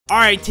All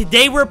right,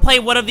 today we're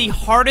playing one of the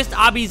hardest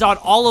obbies on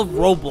all of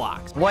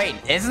Roblox. Wait,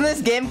 isn't this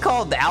game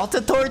called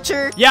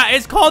ALTITORTURE? Yeah,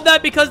 it's called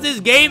that because this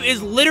game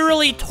is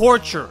literally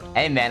torture.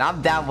 Hey, man,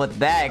 I'm down with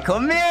that.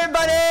 Come here,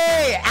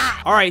 buddy!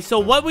 Ah! All right, so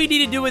what we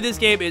need to do with this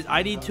game is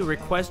I need to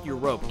request your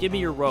rope. Give me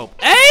your rope.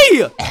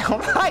 Hey!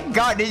 Oh, my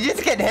God. Did you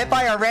just get hit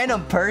by a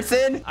random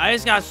person? I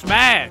just got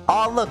smashed.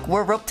 Oh, look,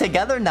 we're roped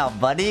together now,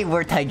 buddy.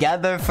 We're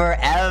together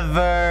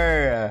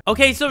forever.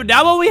 Okay, so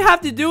now what we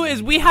have to do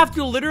is we have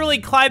to literally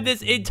climb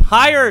this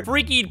entire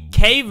freaking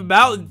cave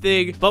mountain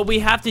thing, but we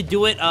have to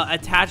do it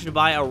attached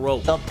by a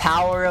rope. The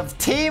power of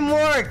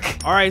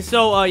teamwork. All right,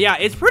 so yeah,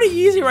 it's pretty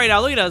easy right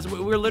now. Look at us.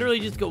 We're literally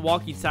just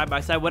walking side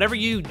by side. Whatever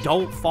you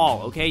don't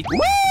fall, okay? Woo!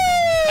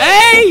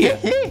 Hey!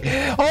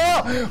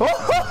 Oh!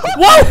 Whoa,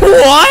 what?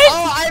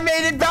 Oh, I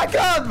made it back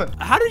up.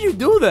 How did you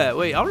do that?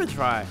 Wait, I want to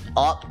try.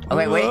 Oh,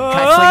 wait. Can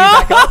I swing you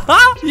back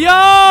up?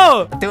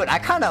 Yo! Dude, I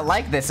kind of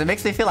like this. It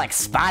makes me feel like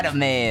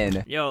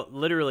Spider-Man. Yo,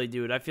 literally,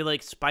 dude. I feel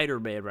like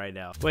Spider-Man right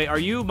now. Wait, are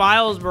you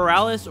Miles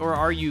Morales or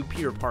are you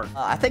Peter Parker?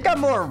 I think I'm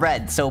more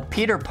red, so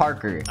Peter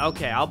Parker.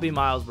 Okay, I'll be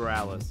Miles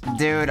Morales.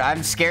 Dude,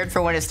 I'm scared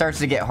for when it starts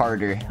to get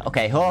harder.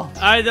 Okay, oh.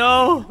 I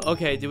know.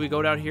 Okay, do we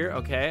go down here?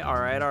 Okay, all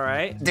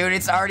right. Dude,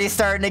 it's already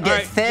starting to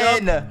get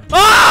thin. Jump.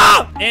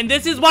 Ah! And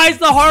this is why it's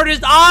the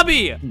hardest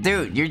obby.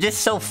 Dude, you're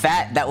just so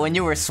fat that when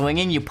you were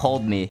swinging, you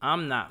pulled me.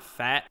 I'm not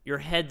fat. Your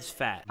head's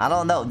fat. I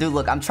don't know. Dude,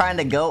 look, I'm trying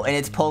to go, and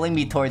it's pulling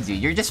me towards you.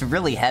 You're just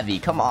really heavy.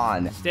 Come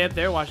on. Stay up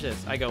there. Watch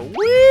this. I go,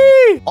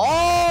 whee!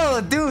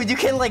 Oh, dude, you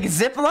can, like,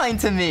 zip line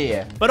to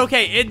me. But,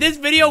 okay, in this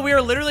video, we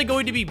are literally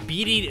going to be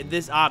beating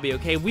this obby,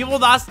 okay? We will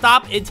not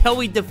stop until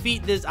we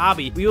defeat this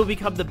obby. We will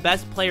become the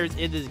best players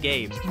in this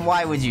game.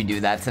 Why would you do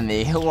that to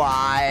me?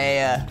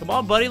 Why? Come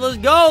on, buddy. Let's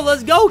go.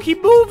 Let's go.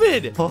 Keep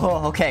moving.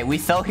 Oh, okay. We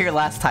fell here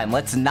last time.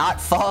 Let's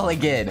not fall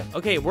again.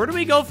 Okay, where do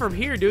we go from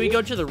here? Do we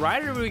go to the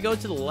right or do we go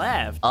to the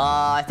left?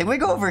 I think we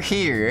go over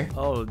here.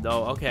 Oh,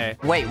 no. Okay.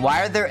 Wait,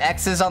 why are there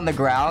X's on the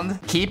ground?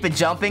 Keep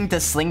jumping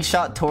to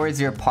slingshot towards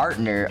your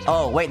partner.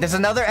 Oh, wait, there's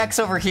another X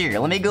over here.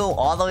 Let me go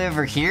all the way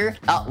over here.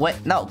 Oh,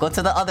 wait, no, go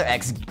to the other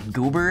X,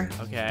 goober.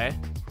 Okay.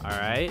 All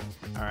right,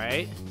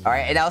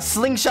 and now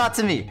slingshot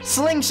to me.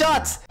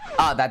 Slingshots!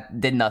 Oh,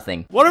 that did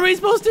nothing. What are we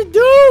supposed to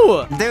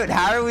do? Dude,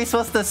 how are we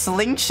supposed to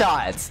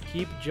slingshot?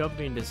 Keep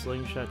jumping to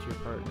slingshot your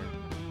partner.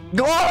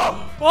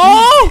 Oh!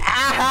 Oh!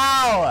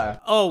 Ow!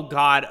 Oh,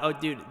 God. Oh,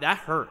 dude, that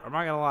hurt. I'm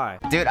not gonna lie.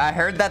 Dude, I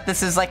heard that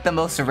this is like the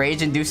most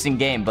rage-inducing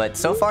game, but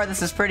so far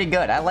this is pretty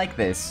good. I like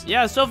this.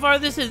 Yeah, so far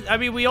this is, I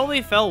mean, we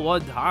only fell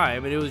one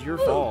time, and it was your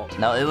fault.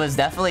 No, it was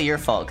definitely your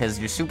fault, because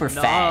you're super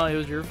fat. No, it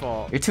was your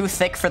fault. You're too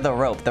thick for the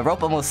rope. The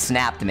rope almost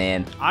snapped,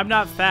 man. I'm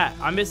not fat.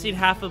 I'm missing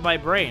half of my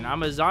brain.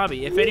 I'm a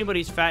zombie. If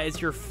anybody's fat,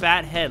 it's your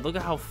fat head. Look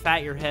at how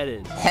fat your head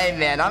is. Hey,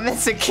 man, I'm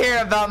insecure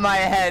about my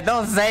head.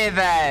 Don't say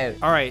that.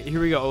 All right,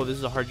 here we go. Oh, this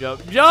is a hard jump.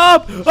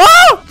 Jump!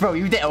 Oh! Bro,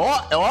 you did.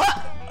 Oh! Oh!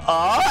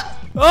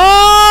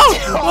 Oh!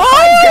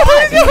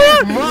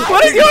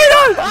 What is going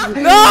on?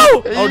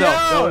 No! Oh,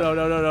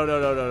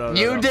 no.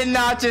 You did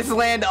not just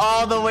land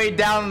all the way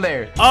down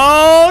there.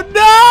 Oh,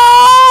 no!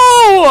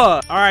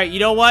 All right, you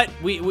know what?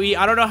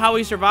 I don't know how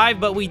we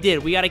survived, but we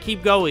did. We got to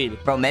keep going.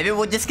 Bro, maybe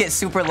we'll just get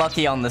super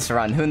lucky on this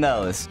run. Who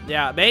knows?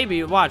 Yeah,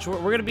 maybe. Watch. We're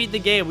going to beat the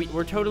game.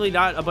 We're totally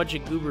not a bunch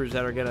of goobers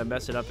that are going to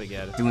mess it up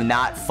again. Do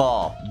not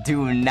fall.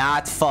 Do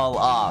not fall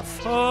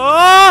off.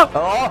 Oh!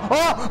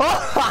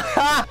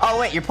 Oh,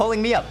 wait, you're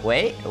pulling me up.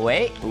 Wait.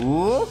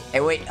 Ooh.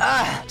 Hey, wait.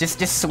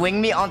 Just swing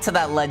me onto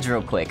that ledge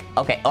real quick.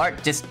 Okay, or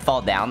just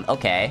fall down.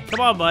 Okay. Come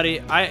on, buddy.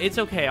 It's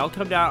okay. I'll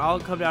come down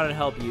and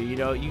help you. You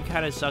know, you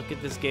kind of suck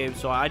at this game,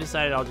 so I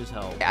decided I'll just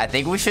help. I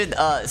think we should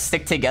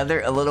stick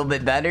together a little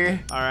bit better.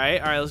 All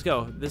right, let's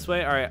go. This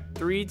way. All right,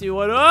 3, 2,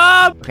 1,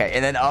 up! Okay,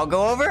 and then I'll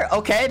go over.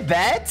 Okay,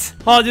 bet.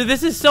 Oh, dude,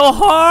 this is so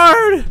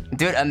hard.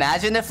 Dude,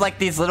 imagine if like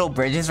these little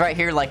bridges right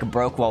here like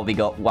broke while we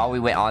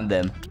went on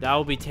them. That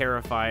would be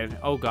terrifying.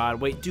 Oh God,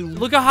 wait, dude,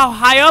 look at how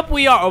high up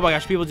we are. Oh my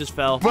gosh, people just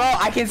fell. Bro,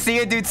 I can see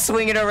a dude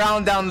swinging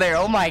around down there.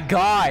 Oh my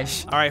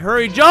gosh. All right,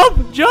 hurry,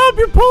 jump,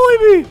 you're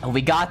pulling me. Oh,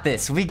 we got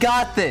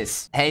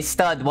this. Hey,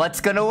 stud, what's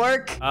gonna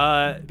work?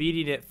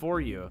 Beating it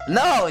for you.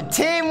 No,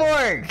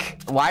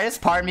 teamwork. Why does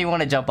part of me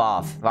want to jump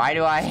off? Why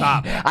do I?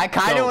 Stop. I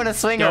kind of want to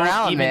swing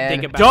around,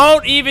 man.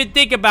 Don't even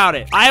think about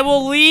it. I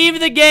will leave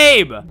the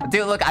game.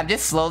 Dude, look, I'm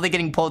just slowly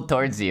getting pulled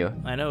towards you.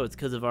 I know, it's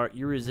because of our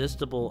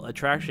irresistible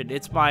attraction.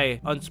 It's my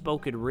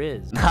unspoken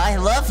riz. I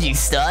love you,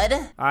 stud.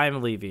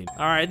 I'm leaving.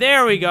 All right,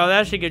 there we go.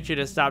 That should get you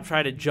to stop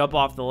trying to jump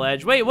off the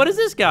ledge. Wait, what is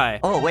this guy?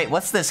 Oh, wait,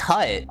 what's this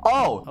hut?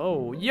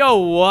 Oh, yo,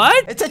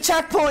 what? It's a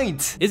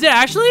checkpoint. Is it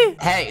actually?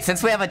 Hey,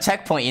 since we have a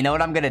checkpoint, you know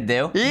what I'm gonna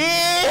do?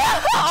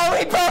 Yeah! Oh,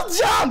 we both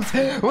jumped!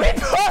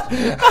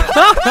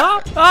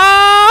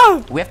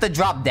 We have to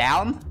drop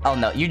down? Oh,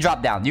 no, you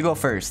drop down. You go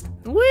first.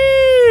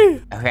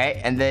 Whee!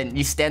 Okay, and then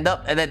you stand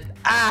up, and then...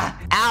 Ow,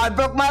 I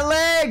broke my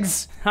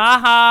legs!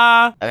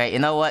 Haha! Okay, you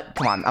know what?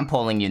 Come on, I'm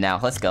pulling you now.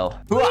 Let's go.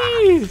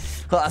 Whee!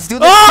 Cool, let's do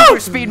this super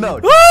speed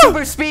mode.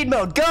 Super speed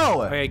mode,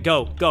 go! Okay,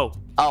 go.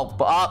 Oh,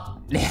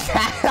 Stay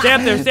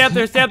up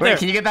there. Wait,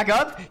 can you get back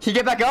up?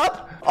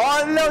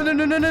 Oh, no, no,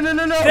 no, no, no, no,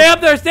 no, no. Stay up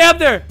there. Stay up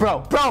there.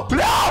 Bro, no.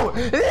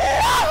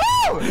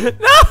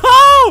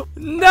 No!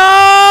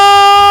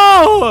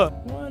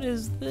 No! What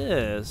is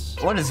this?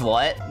 What is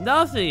what?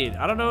 Nothing.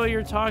 I don't know what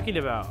you're talking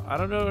about. I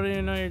don't know what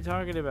you're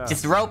talking about.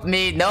 Just rope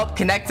me. Nope,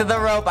 connect to the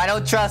rope. I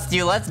don't trust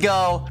you. Let's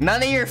go.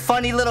 None of your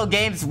funny little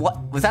games.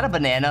 What? Was that a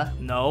banana?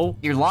 No.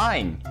 You're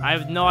lying. I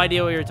have no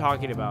idea what you're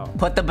talking about.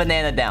 Put the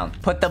banana down.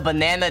 Put the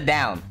banana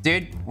down.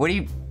 Dude, what do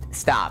you...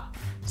 Stop.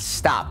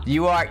 Stop.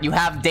 You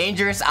have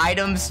dangerous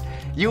items.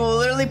 You will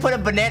literally put a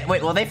banana...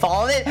 Wait, will they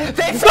fall on it?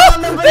 They fell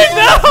on the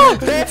banana!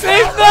 They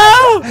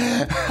fell!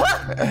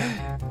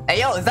 Hey,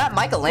 yo, is that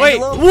Michelangelo? Wait,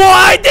 what?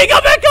 I think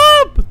I'm back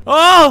up!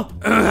 Oh,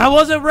 I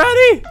wasn't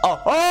ready.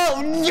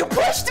 Oh, you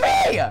pushed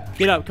me!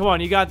 Get up, come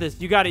on, you got this.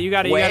 You got it, you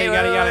got it, you got it, you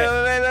got it.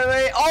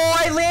 Wait. Oh,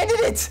 I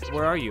landed it!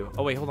 Where are you?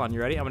 Oh, wait, hold on, you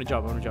ready? I'm gonna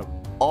jump,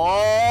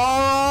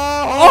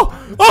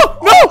 Oh, no!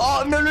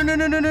 Oh,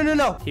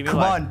 no. Keep me Come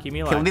alive. on. Keep me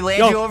alive. Can we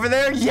land you over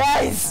there?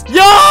 Yes!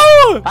 Yo!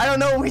 I don't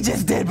know what we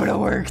just did, but it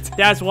worked.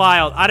 That's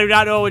wild. I do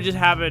not know what just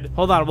happened.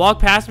 Hold on, walk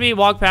past me,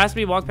 walk past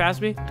me, walk past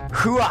me.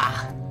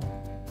 Hooah!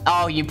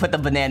 Oh, you put the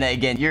banana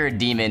again. You're a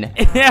demon. All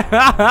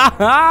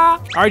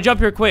right, jump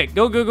here quick.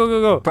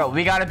 Go. Bro,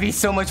 we gotta be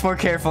so much more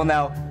careful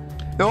now.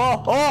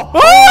 Oh,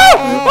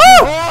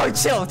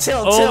 chill.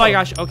 Oh my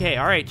gosh. Okay,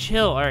 all right,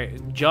 chill. All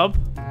right, jump.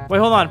 Wait,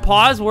 hold on.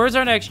 Pause. Where's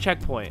our next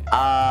checkpoint?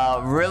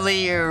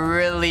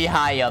 Really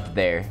high up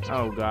there.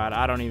 Oh God,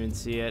 I don't even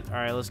see it. All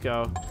right, let's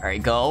go. All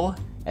right, go.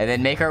 And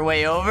then make our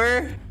way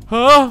over.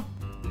 Huh?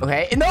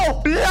 Okay.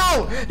 No!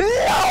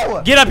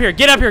 Get up here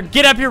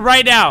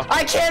right now.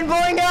 I can't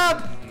going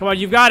up. Come on,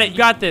 you've got it. You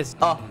got this.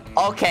 Oh,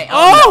 okay.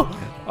 Oh! No.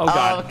 Oh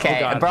God. Okay,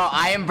 Oh God. bro,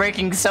 I am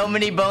breaking so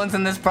many bones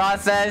in this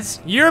process.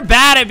 You're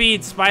bad at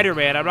being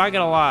Spider-Man. I'm not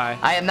gonna lie.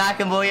 I am not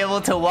gonna be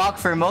able to walk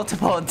for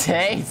multiple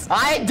days.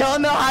 I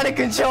don't know how to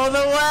control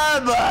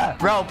the web.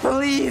 Bro,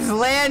 please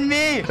land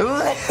me.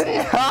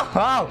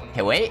 No.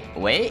 Okay,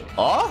 wait.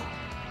 Oh.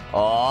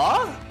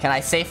 Can I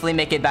safely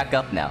make it back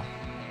up now?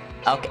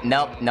 Okay,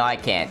 nope, no, I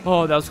can't.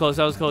 Oh, that was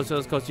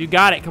close. You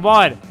got it. Come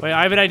on. Wait,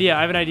 I have an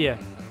idea.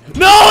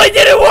 No, it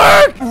didn't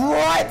work!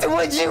 What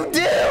would you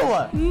do?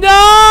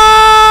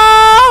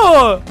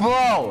 No!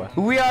 Bro,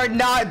 we are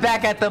not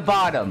back at the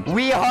bottom.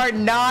 We are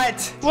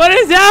not. What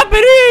is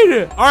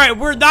happening? All right,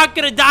 we're not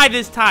gonna die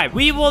this time.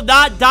 We will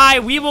not die.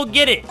 We will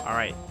get it. All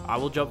right, I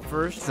will jump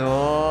first.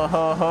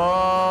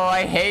 Oh,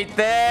 I hate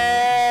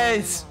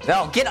this.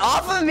 No, get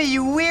off of me,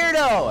 you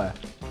weirdo.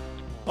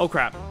 Oh,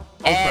 crap.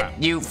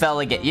 And you fell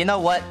again. You know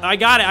what? I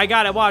got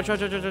it. Watch.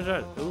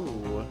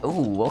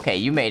 Ooh, okay,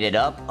 you made it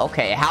up.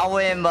 Okay, how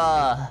am,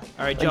 All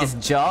right, jump. Just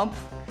jump.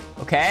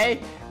 Okay.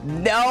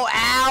 No,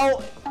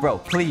 ow. Bro,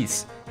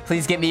 please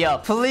get me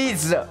up.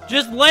 Please.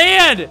 Just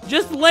land.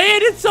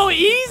 It's so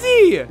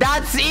easy.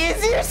 That's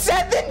easier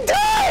said than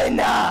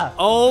done.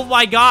 Oh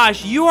my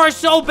gosh, you are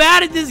so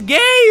bad at this game.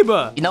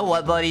 You know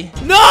what, buddy?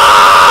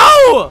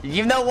 No!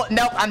 You know what?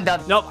 Nope, I'm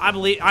done. Nope, I'm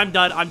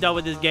done. I'm done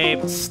with this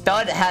game.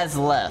 Stud has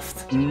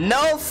left.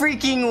 No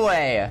freaking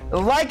way.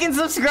 Like and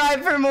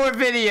subscribe for more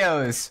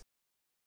videos.